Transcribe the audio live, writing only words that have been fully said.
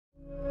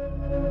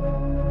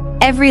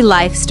Every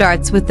life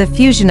starts with the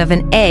fusion of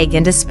an egg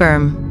and a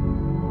sperm.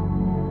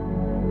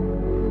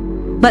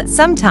 But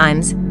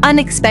sometimes,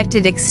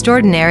 unexpected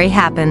extraordinary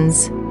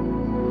happens.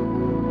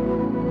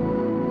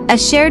 A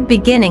shared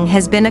beginning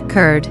has been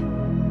occurred.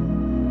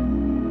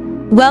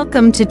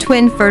 Welcome to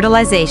twin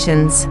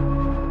fertilizations.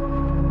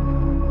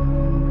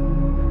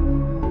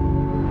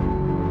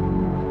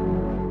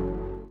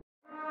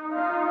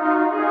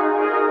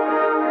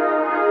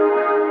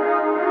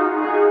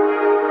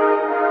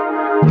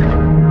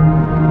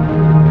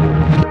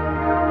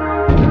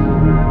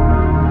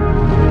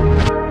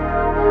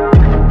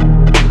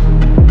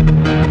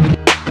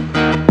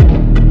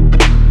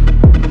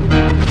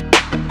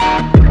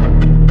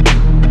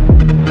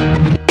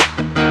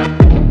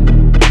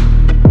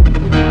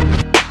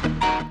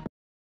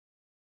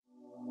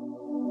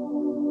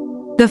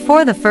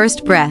 Before the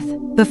first breath,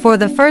 before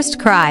the first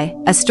cry,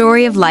 a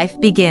story of life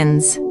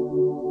begins.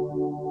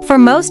 For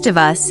most of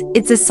us,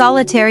 it's a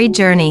solitary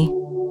journey.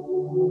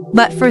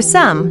 But for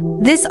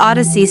some, this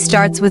odyssey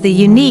starts with a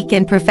unique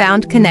and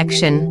profound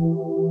connection.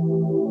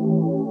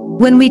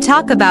 When we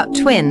talk about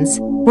twins,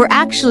 we're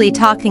actually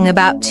talking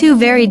about two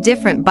very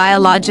different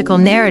biological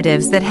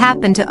narratives that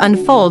happen to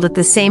unfold at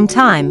the same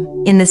time,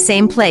 in the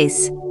same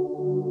place.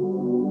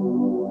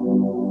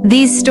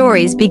 These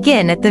stories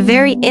begin at the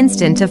very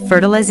instant of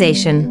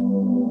fertilization.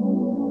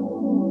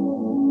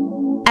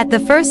 At the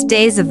first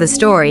days of the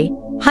story,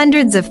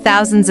 hundreds of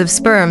thousands of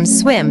sperms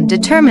swim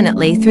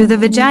determinately through the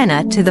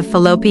vagina to the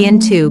fallopian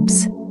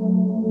tubes.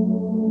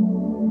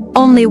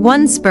 Only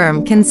one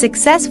sperm can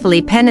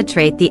successfully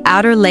penetrate the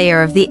outer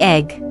layer of the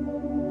egg.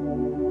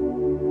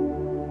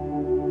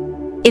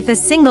 If a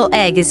single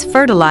egg is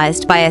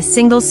fertilized by a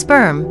single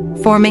sperm,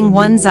 forming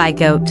one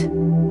zygote.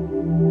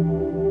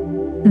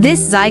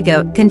 This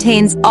zygote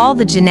contains all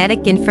the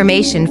genetic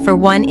information for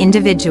one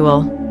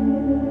individual.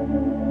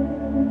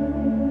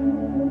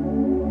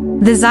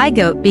 The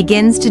zygote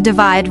begins to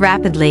divide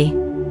rapidly.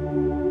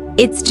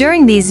 It's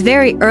during these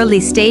very early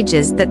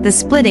stages that the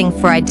splitting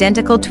for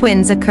identical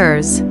twins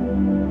occurs.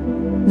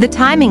 The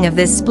timing of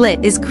this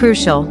split is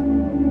crucial.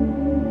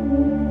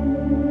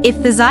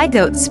 If the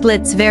zygote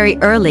splits very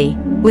early,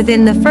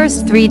 within the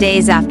first 3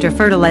 days after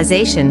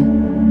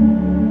fertilization,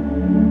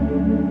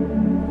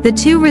 the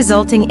two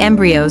resulting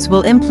embryos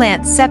will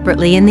implant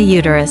separately in the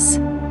uterus.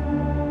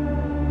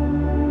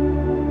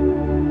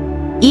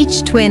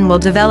 Each twin will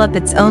develop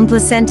its own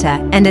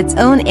placenta and its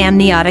own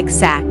amniotic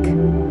sac.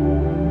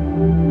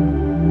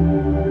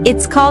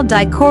 It's called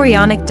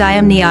Dichorionic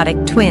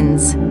Diamniotic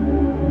twins.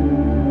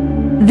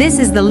 This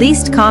is the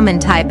least common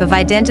type of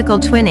identical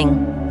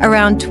twinning,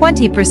 around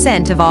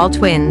 20% of all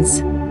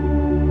twins.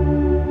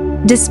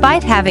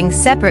 Despite having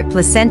separate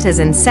placentas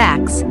and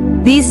sacs,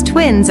 these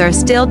twins are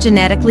still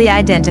genetically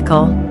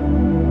identical.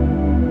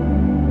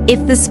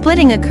 If the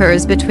splitting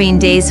occurs between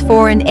days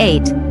 4 and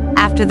 8,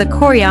 after the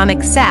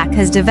chorionic sac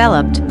has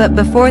developed but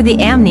before the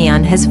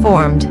amnion has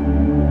formed,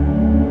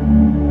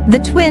 the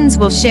twins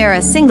will share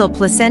a single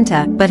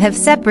placenta but have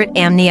separate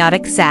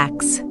amniotic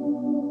sacs.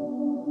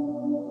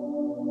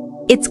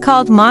 It's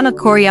called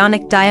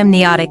Monochorionic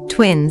Diamniotic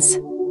twins.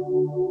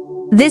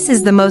 This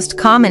is the most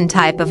common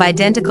type of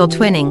identical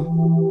twinning,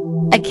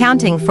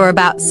 accounting for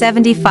about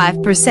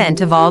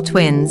 75% of all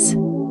twins.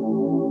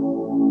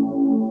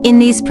 In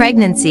these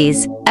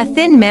pregnancies, a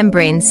thin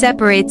membrane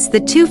separates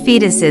the two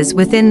fetuses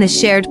within the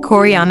shared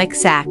chorionic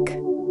sac.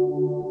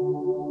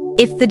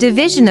 If the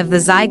division of the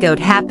zygote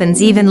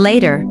happens even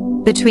later,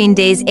 between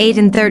days 8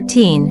 and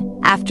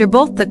 13, after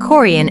both the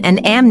chorion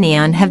and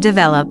amnion have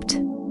developed,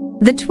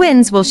 the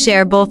twins will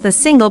share both a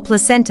single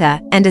placenta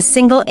and a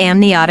single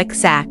amniotic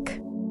sac.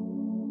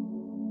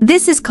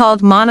 This is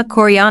called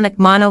monochorionic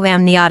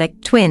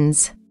monoamniotic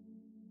twins.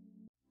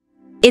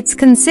 It's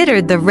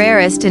considered the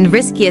rarest and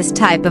riskiest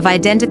type of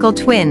identical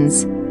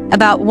twins,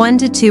 about 1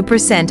 to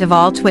 2% of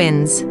all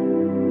twins,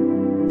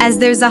 as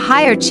there's a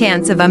higher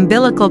chance of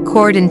umbilical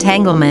cord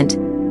entanglement,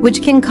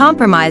 which can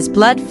compromise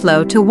blood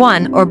flow to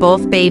one or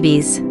both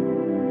babies.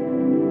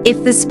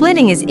 If the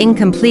splitting is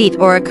incomplete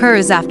or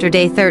occurs after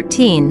day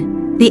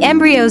 13, the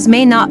embryos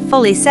may not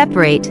fully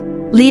separate,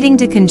 leading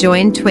to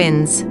conjoined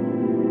twins.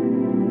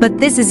 But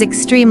this is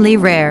extremely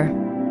rare.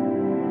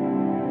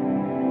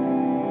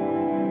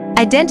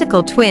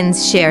 Identical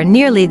twins share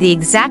nearly the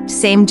exact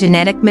same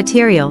genetic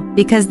material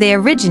because they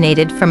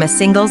originated from a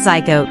single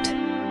zygote.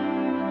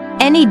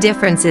 Any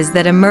differences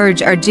that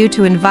emerge are due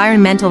to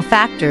environmental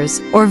factors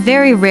or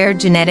very rare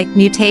genetic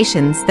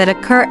mutations that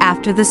occur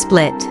after the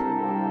split.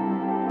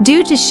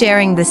 Due to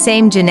sharing the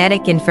same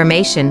genetic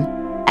information,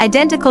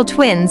 identical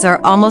twins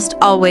are almost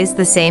always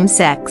the same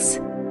sex.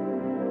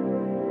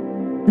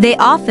 They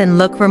often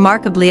look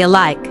remarkably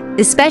alike,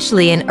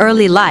 especially in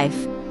early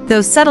life,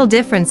 though subtle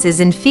differences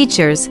in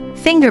features,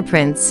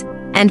 fingerprints,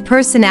 and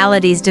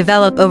personalities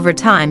develop over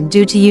time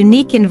due to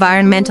unique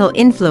environmental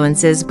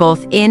influences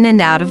both in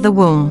and out of the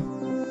womb.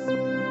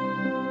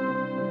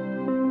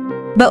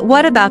 But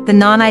what about the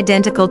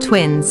non-identical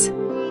twins?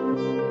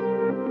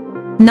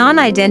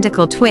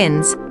 Non-identical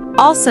twins,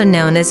 also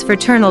known as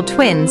fraternal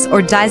twins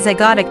or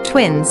dizygotic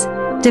twins,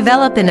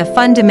 develop in a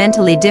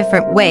fundamentally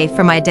different way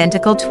from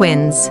identical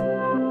twins.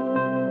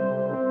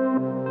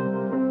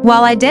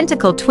 While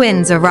identical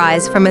twins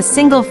arise from a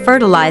single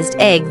fertilized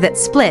egg that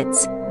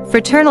splits,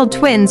 fraternal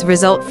twins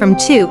result from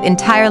two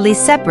entirely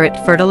separate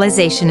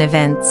fertilization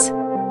events.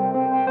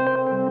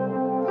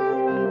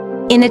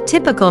 In a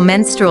typical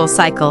menstrual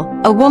cycle,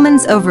 a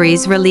woman's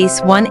ovaries release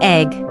one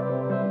egg.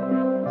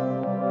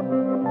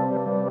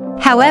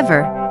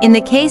 However, in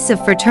the case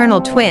of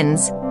fraternal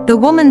twins, the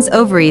woman's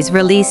ovaries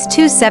release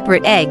two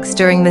separate eggs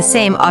during the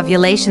same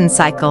ovulation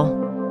cycle.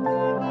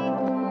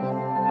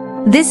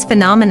 This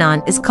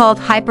phenomenon is called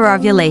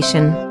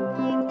hyperovulation.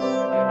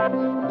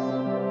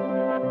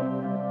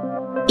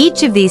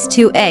 Each of these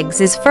two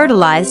eggs is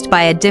fertilized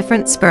by a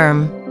different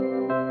sperm.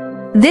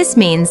 This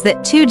means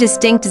that two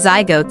distinct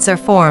zygotes are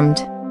formed.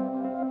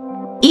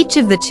 Each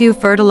of the two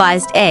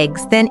fertilized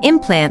eggs then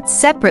implants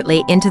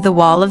separately into the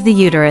wall of the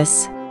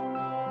uterus.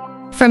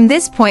 From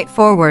this point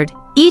forward,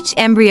 each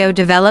embryo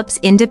develops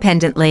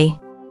independently.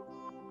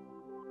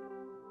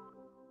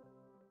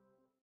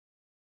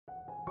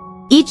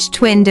 Each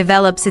twin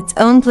develops its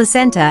own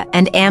placenta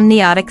and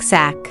amniotic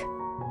sac.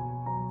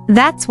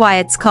 That's why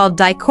it's called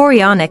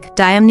dichorionic,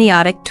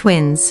 diamniotic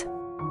twins.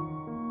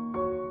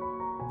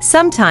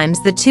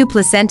 Sometimes the two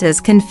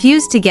placentas can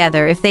fuse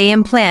together if they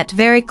implant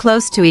very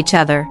close to each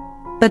other,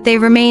 but they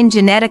remain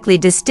genetically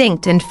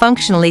distinct and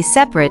functionally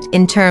separate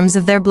in terms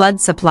of their blood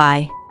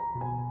supply.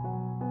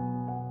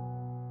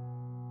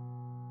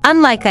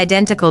 Unlike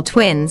identical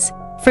twins,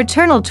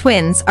 fraternal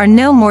twins are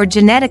no more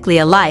genetically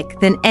alike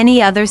than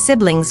any other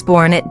siblings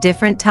born at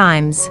different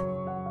times.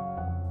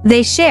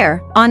 They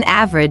share, on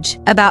average,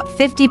 about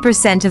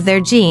 50% of their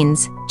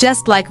genes,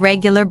 just like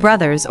regular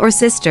brothers or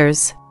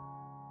sisters.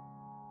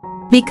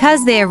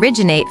 Because they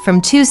originate from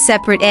two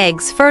separate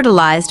eggs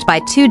fertilized by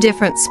two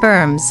different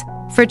sperms,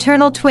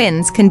 fraternal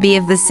twins can be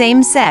of the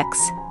same sex,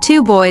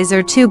 two boys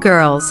or two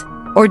girls,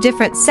 or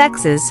different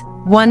sexes,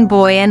 one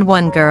boy and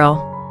one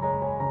girl.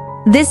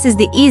 This is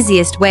the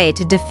easiest way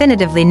to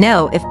definitively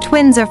know if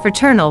twins are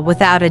fraternal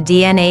without a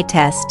DNA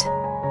test.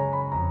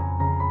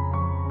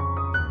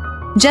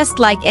 Just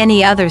like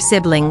any other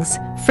siblings,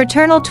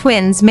 fraternal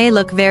twins may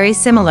look very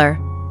similar,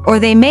 or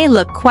they may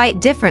look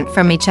quite different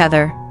from each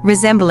other,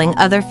 resembling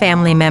other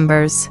family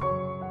members.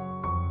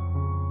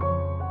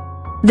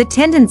 The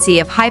tendency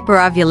of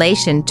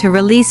hyperovulation to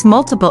release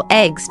multiple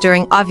eggs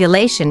during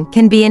ovulation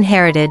can be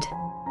inherited.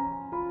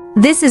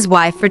 This is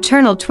why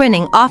fraternal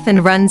twinning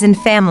often runs in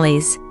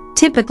families,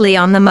 typically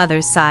on the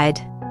mother's side.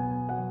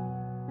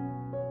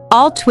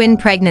 All twin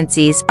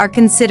pregnancies are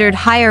considered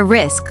higher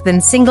risk than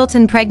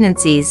singleton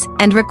pregnancies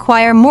and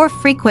require more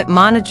frequent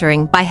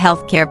monitoring by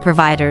healthcare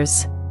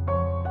providers.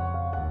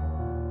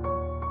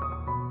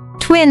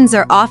 Twins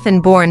are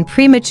often born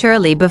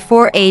prematurely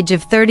before age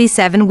of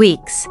 37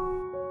 weeks,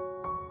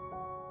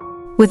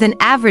 with an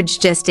average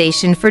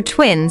gestation for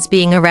twins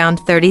being around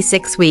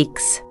 36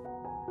 weeks.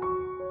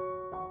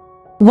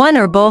 One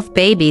or both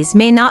babies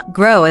may not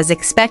grow as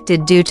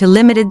expected due to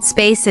limited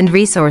space and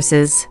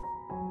resources.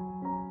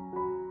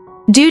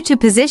 Due to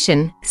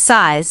position,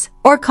 size,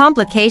 or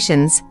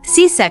complications,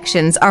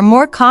 C-sections are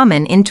more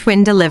common in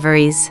twin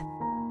deliveries.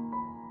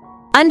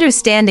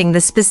 Understanding the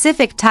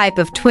specific type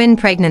of twin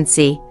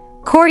pregnancy,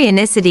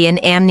 chorionicity and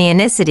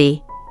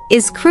amnionicity,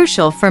 is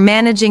crucial for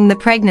managing the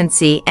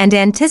pregnancy and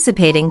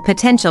anticipating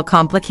potential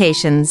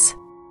complications.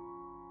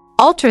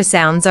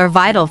 Ultrasounds are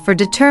vital for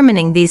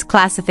determining these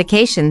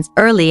classifications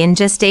early in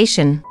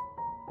gestation.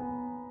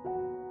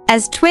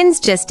 As twins'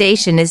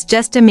 gestation is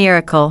just a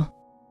miracle.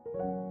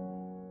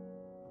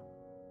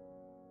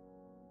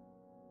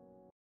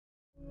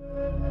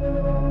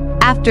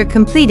 After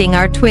completing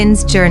our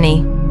twins'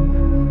 journey,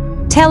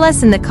 tell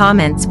us in the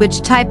comments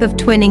which type of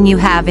twinning you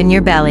have in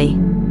your belly.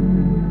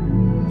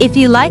 If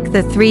you like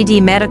the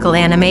 3D medical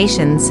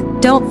animations,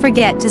 don't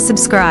forget to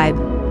subscribe.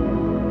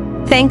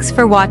 Thanks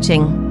for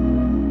watching.